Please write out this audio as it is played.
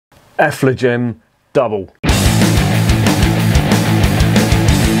Affligem Dubbel.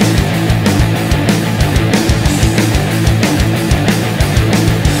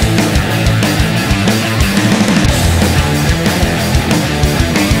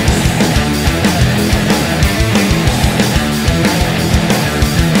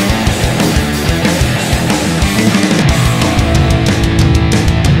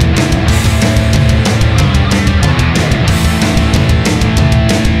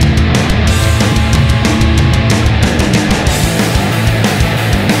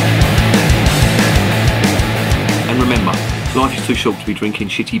 Life is too short to be drinking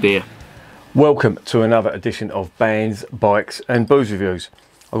shitty beer. Welcome to another edition of Bands, Bikes and Booze Reviews.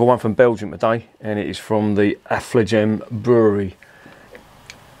 I've got one from Belgium today, and it is from the Affligem Brewery.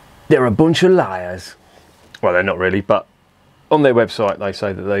 They're a bunch of liars. Well, they're not really, but on their website they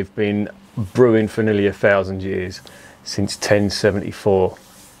say that they've been brewing for nearly 1,000 years, since 1074.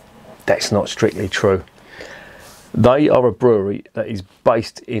 That's not strictly true. They are a brewery that is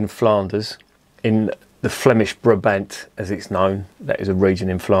based in Flanders, in the Flemish Brabant, as it's known. That is a region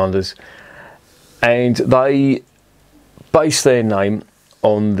in Flanders, and they base their name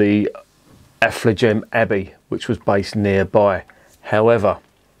on the Affligem Abbey, which was based nearby. However,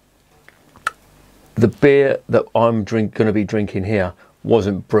 the beer that I'm going to be drinking here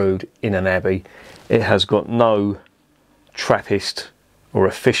wasn't brewed in an abbey. It has got no Trappist or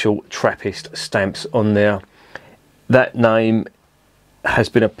official Trappist stamps on there. That name has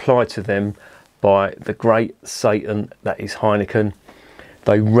been applied to them by the great Satan, that is Heineken.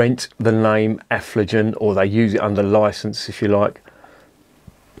 They rent the name Affligem, or they use it under license, if you like,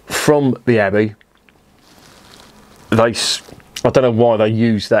 from the Abbey. I don't know why they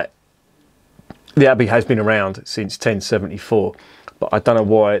use that. The Abbey has been around since 1074, but I don't know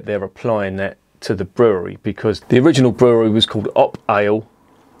why they're applying that to the brewery, because the original brewery was called Op Ale.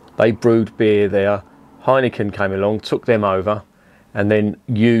 They brewed beer there. Heineken came along, took them over, and then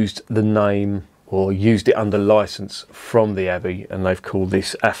used the name, or used it under license from the Abbey, and they've called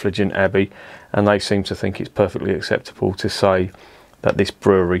this Affligem Abbey, and they seem to think it's perfectly acceptable to say that this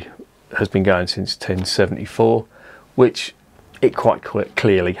brewery has been going since 1074, which it quite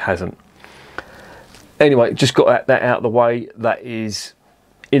clearly hasn't. Anyway, just got that out of the way. That is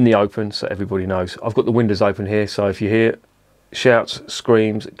in the open, so everybody knows. I've got the windows open here, so if you hear shouts,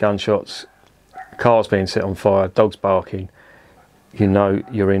 screams, gunshots, cars being set on fire, dogs barking, you know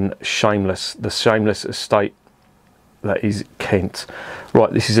you're in the shameless estate that is Kent.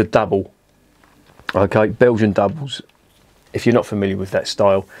 Right, this is a double. Okay, Belgian doubles. If you're not familiar with that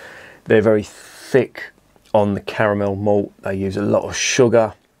style, they're very thick on the caramel malt. They use a lot of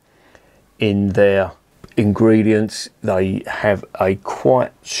sugar in their ingredients. They have a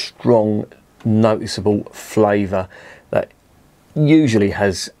quite strong, noticeable flavour that usually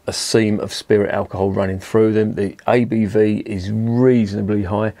has a seam of spirit alcohol running through them. The ABV is reasonably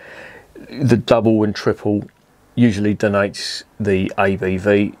high. The double and triple usually donates the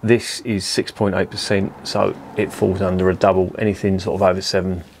ABV. This is 6.8%, so it falls under a double. Anything sort of over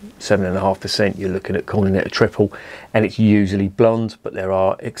 7.5%, you're looking at calling it a triple, and it's usually blonde, but there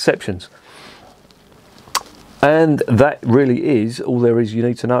are exceptions. And that really is all there is you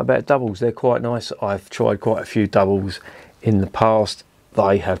need to know about doubles. They're quite nice. I've tried quite a few doubles in the past.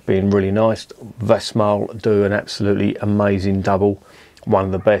 They have been really nice. Vesmal do an absolutely amazing double, one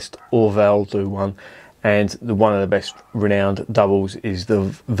of the best. Orval do one, and one of the best renowned doubles is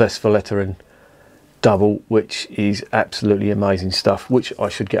the Westvleteren double, which is absolutely amazing stuff, which I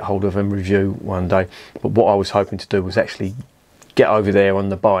should get hold of and review one day. But what I was hoping to do was actually get over there on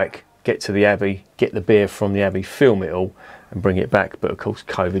the bike, get to the Abbey, get the beer from the Abbey, film it all and bring it back. But of course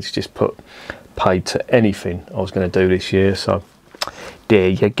COVID's just put paid to anything I was going to do this year, so there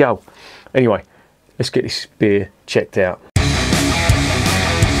you go. Anyway, let's get this beer checked out.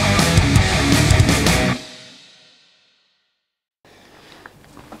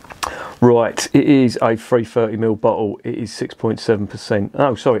 Right, it is a 330ml bottle. It is 6.7%.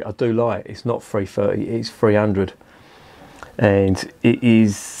 Oh, sorry, I do lie. It's not 330, it's 300. And it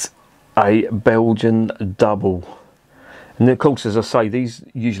is a Belgian double. And of course, as I say, these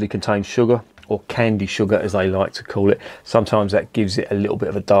usually contain sugar, or candy sugar as they like to call it. Sometimes that gives it a little bit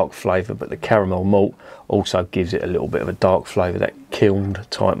of a dark flavour, but the caramel malt also gives it a little bit of a dark flavour, that kilned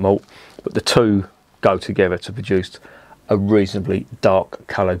type malt. But the two go together to produce a reasonably dark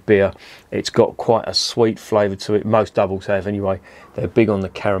coloured beer. It's got quite a sweet flavour to it. Most doubles have anyway. They're big on the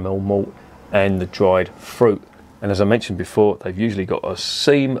caramel malt and the dried fruit. And as I mentioned before, they've usually got a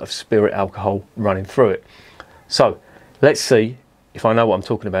seam of spirit alcohol running through it. So let's see if I know what I'm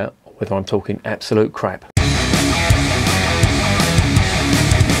talking about, or whether I'm talking absolute crap.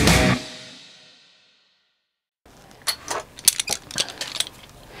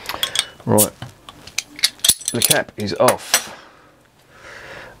 Right, the cap is off,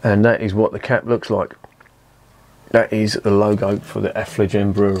 and that is what the cap looks like. That is the logo for the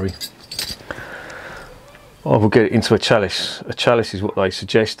Affligem Brewery. I will get it into a chalice. A chalice is what they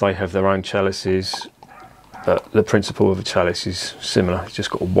suggest. They have their own chalices, but the principle of a chalice is similar. It's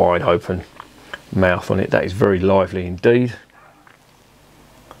just got a wide open mouth on it. That is very lively indeed.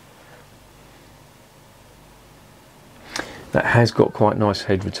 That has got quite nice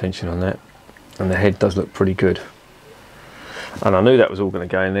head retention on that, and the head does look pretty good. And I knew that was all going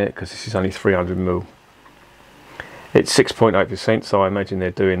to go in there because this is only 300ml. It's 6.8%, so I imagine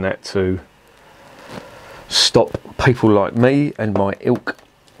they're doing that to stop people like me and my ilk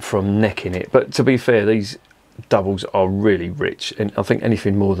from necking it. But to be fair, these doubles are really rich, and I think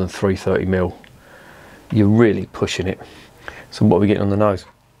anything more than 330ml, you're really pushing it. So what are we getting on the nose?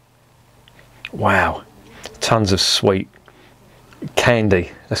 Wow, tons of sweet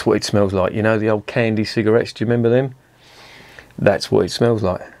candy. That's what it smells like. You know the old candy cigarettes, do you remember them? That's what it smells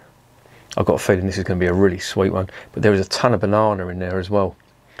like. I've got a feeling this is going to be a really sweet one, but there is a ton of banana in there as well.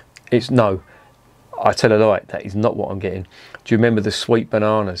 No, I tell a lie, that is not what I'm getting. Do you remember the sweet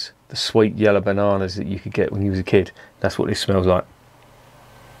bananas, the sweet yellow bananas that you could get when you was a kid? That's what this smells like.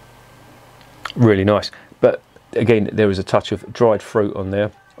 Really nice. But again, there is a touch of dried fruit on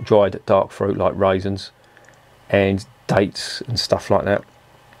there, dried dark fruit like raisins and dates and stuff like that.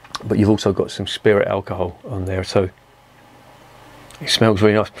 But you've also got some spirit alcohol on there too. It smells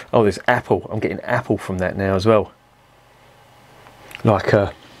really nice. Oh, there's apple. I'm getting apple from that now as well. Like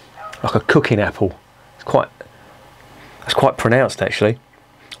a cooking apple. That's quite pronounced actually.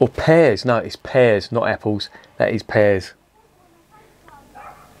 Or pears. No, it's pears, not apples. That is pears.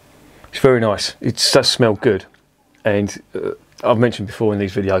 It's very nice. It does smell good. And I've mentioned before in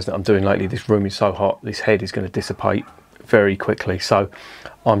these videos that I'm doing lately, this room is so hot, this head is going to dissipate very quickly. So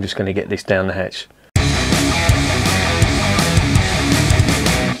I'm just going to get this down the hatch.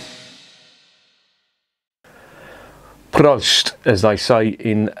 Proost, as they say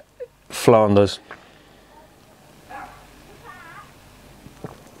in Flanders.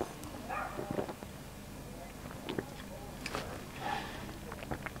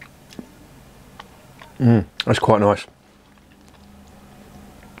 That's quite nice.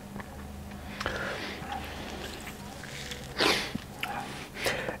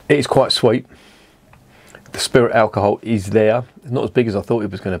 It is quite sweet. The spirit alcohol is there. It's not as big as I thought it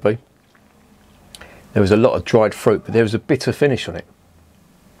was going to be. There was a lot of dried fruit, but there was a bitter finish on it.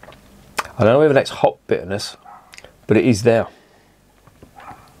 I don't know whether that's hop bitterness, but it is there.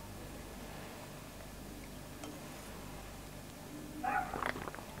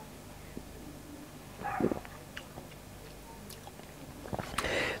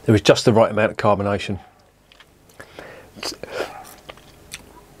 There is just the right amount of carbonation.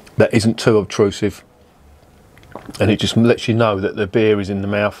 That isn't too obtrusive, and it just lets you know that the beer is in the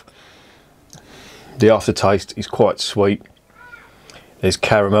mouth. The aftertaste is quite sweet. There's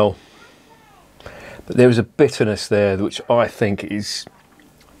caramel, but there is a bitterness there which I think is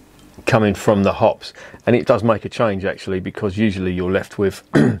coming from the hops, and it does make a change actually, because usually you're left with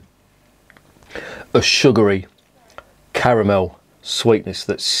a sugary caramel sweetness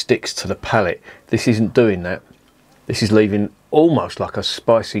that sticks to the palate. This isn't doing that. This is leaving almost like a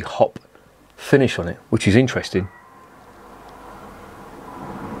spicy hop finish on it, which is interesting.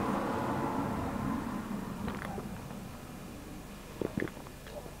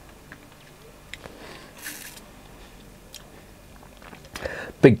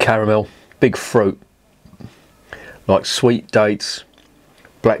 Big caramel, big fruit, like sweet dates,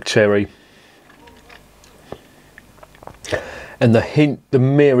 black cherry, and the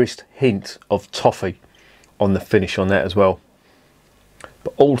merest hint of toffee on the finish on that as well.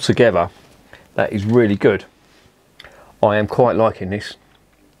 But altogether, that is really good. I am quite liking this.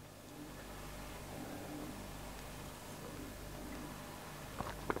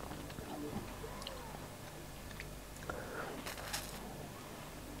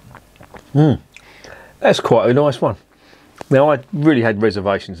 That's quite a nice one. Now, I really had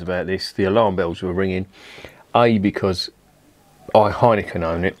reservations about this. The alarm bells were ringing. A, because Heineken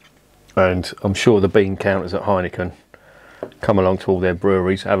own it, and I'm sure the bean counters at Heineken come along to all their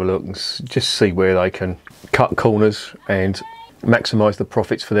breweries, have a look and just see where they can cut corners and maximise the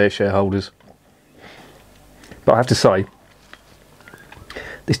profits for their shareholders. But I have to say,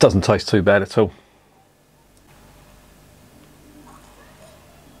 this doesn't taste too bad at all.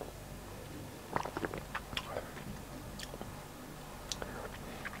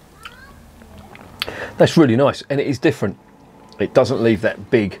 That's really nice, and it is different. It doesn't leave that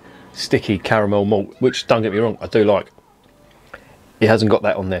big sticky caramel malt, which, don't get me wrong, I do like. It hasn't got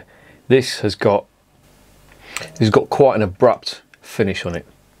that on there. This has got quite an abrupt finish on it.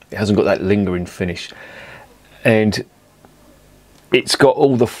 It hasn't got that lingering finish, and it's got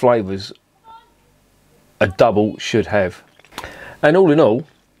all the flavours a double should have. And all in all,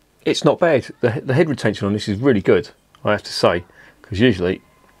 it's not bad. The head retention on this is really good, I have to say, because usually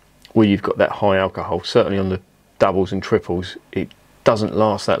where you've got that high alcohol, certainly on the doubles and triples, it doesn't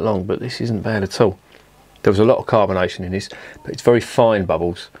last that long, but this isn't bad at all. There was a lot of carbonation in this, but it's very fine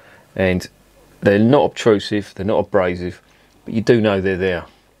bubbles, and they're not obtrusive, they're not abrasive, but you do know they're there.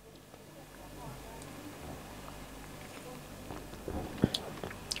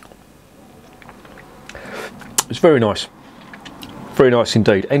 It's very nice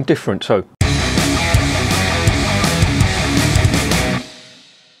indeed, and different too.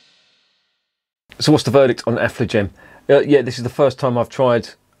 So what's the verdict on Affligem? Yeah, this is the first time I've tried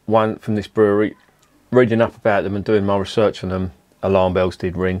one from this brewery. Reading up about them and doing my research on them, alarm bells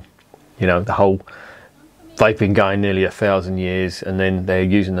did ring. You know, the whole, they've been going nearly 1,000 years, and then they're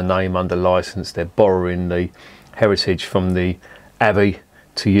using the name under license. They're borrowing the heritage from the Abbey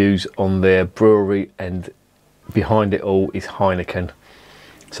to use on their brewery, and behind it all is Heineken.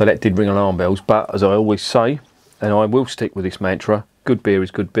 So that did ring alarm bells, but as I always say, and I will stick with this mantra, good beer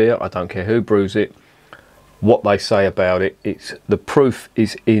is good beer. I don't care who brews it, what they say about it. It's the proof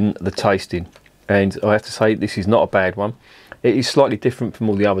is in the tasting, and I have to say this is not a bad one. It is slightly different from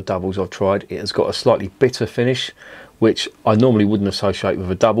all the other doubles I've tried. It has got a slightly bitter finish, which I normally wouldn't associate with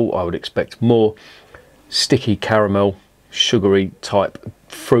a double. I would expect more sticky caramel, sugary type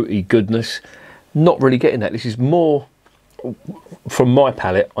fruity goodness. Not really getting that. This is more, from my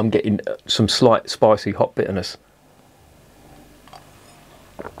palate, I'm getting some slight spicy hot bitterness.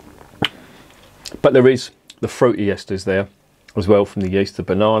 But there is the fruity esters there as well from the yeast, the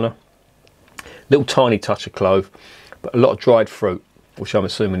banana. Little tiny touch of clove, but a lot of dried fruit, which I'm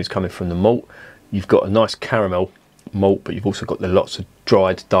assuming is coming from the malt. You've got a nice caramel malt, but you've also got the lots of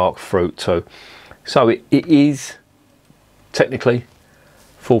dried dark fruit too. So it is technically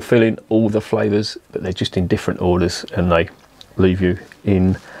fulfilling all the flavours, but they're just in different orders, and they leave you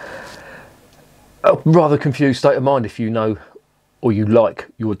in a rather confused state of mind if you know or you like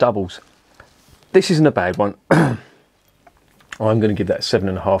your doubles. This isn't a bad one. I'm going to give that a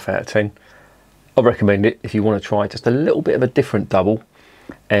 7.5 out of 10. I recommend it if you want to try just a little bit of a different double,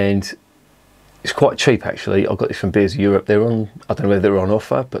 and it's quite cheap actually. I got this from Beers of Europe. They're on, I don't know whether they're on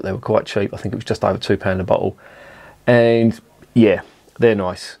offer, but they were quite cheap. I think it was just over £2 a bottle, and yeah, they're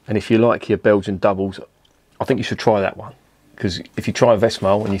nice. And if you like your Belgian doubles, I think you should try that one, because if you try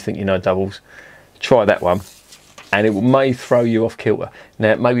Vesmal and you think you know doubles, try that one, and it may throw you off kilter.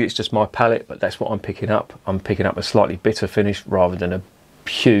 Now maybe it's just my palate, but that's what I'm picking up. I'm picking up a slightly bitter finish rather than a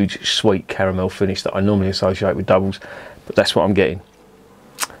huge sweet caramel finish that I normally associate with doubles, but that's what I'm getting.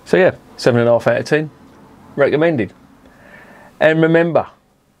 So yeah, 7.5 out of 10, recommended. And remember,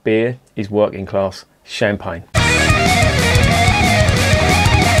 beer is working class champagne.